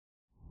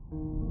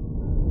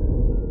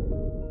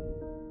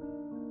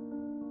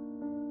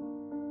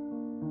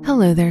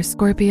Hello there,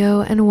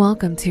 Scorpio, and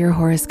welcome to your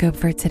horoscope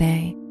for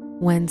today,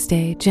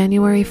 Wednesday,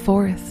 January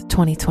 4th,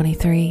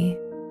 2023.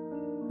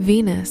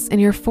 Venus in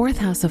your fourth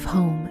house of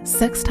home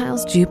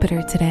sextiles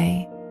Jupiter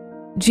today.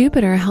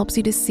 Jupiter helps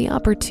you to see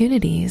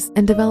opportunities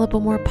and develop a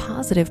more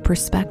positive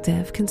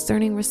perspective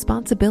concerning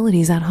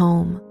responsibilities at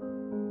home.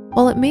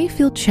 While it may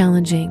feel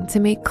challenging to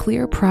make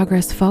clear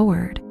progress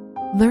forward,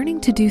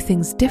 learning to do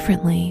things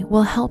differently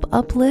will help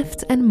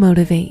uplift and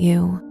motivate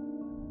you.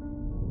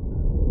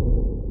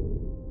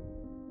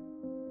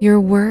 Your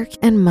work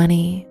and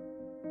money.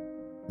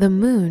 The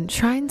moon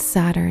trines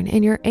Saturn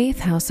in your 8th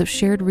house of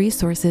shared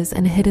resources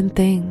and hidden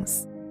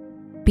things.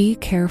 Be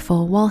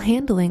careful while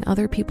handling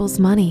other people's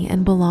money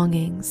and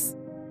belongings.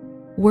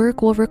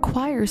 Work will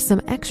require some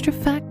extra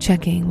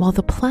fact-checking while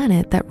the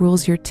planet that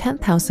rules your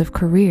 10th house of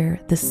career,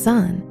 the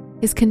Sun,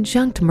 is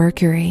conjunct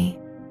Mercury.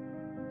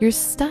 Your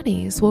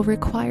studies will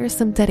require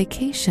some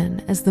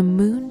dedication as the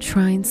moon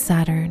trines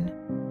Saturn.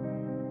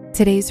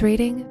 Today's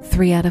rating,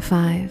 3 out of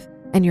 5.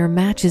 And your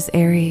match is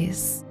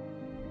Aries.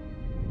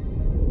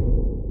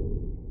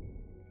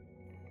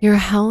 Your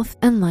health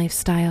and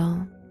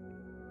lifestyle.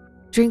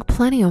 Drink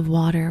plenty of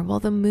water while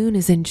the moon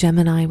is in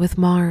Gemini with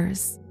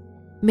Mars.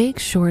 Make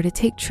sure to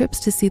take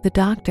trips to see the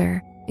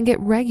doctor and get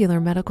regular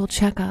medical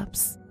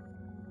checkups.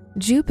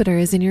 Jupiter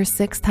is in your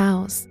 6th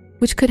house,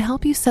 which could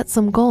help you set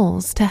some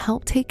goals to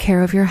help take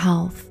care of your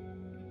health.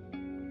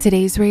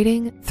 Today's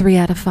rating, 3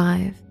 out of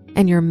 5,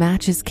 and your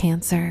match is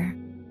Cancer.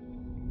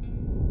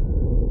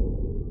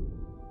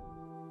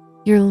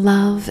 Your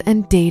love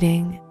and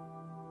dating.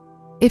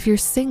 If you're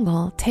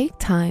single, take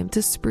time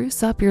to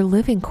spruce up your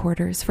living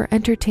quarters for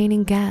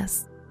entertaining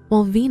guests,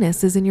 while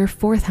Venus is in your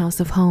 4th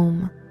house of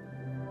home.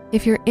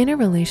 If you're in a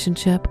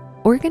relationship,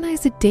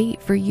 organize a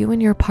date for you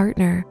and your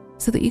partner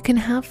so that you can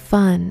have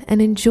fun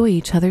and enjoy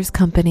each other's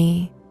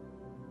company.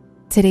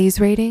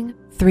 Today's rating,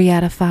 3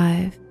 out of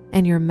 5,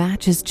 and your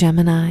match is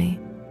Gemini.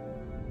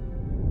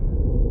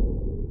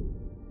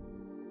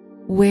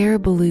 Wear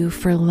blue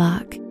for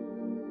luck.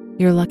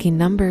 Your lucky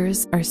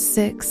numbers are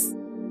 6,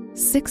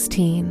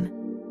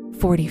 16,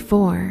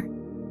 44,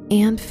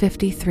 and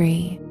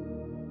 53.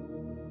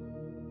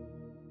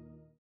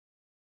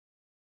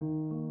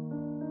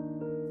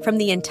 From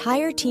the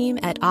entire team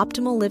at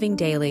Optimal Living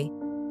Daily,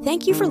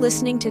 thank you for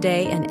listening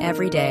today and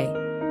every day.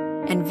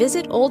 And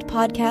visit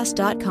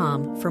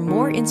oldpodcast.com for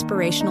more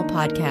inspirational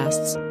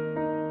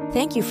podcasts.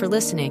 Thank you for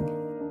listening.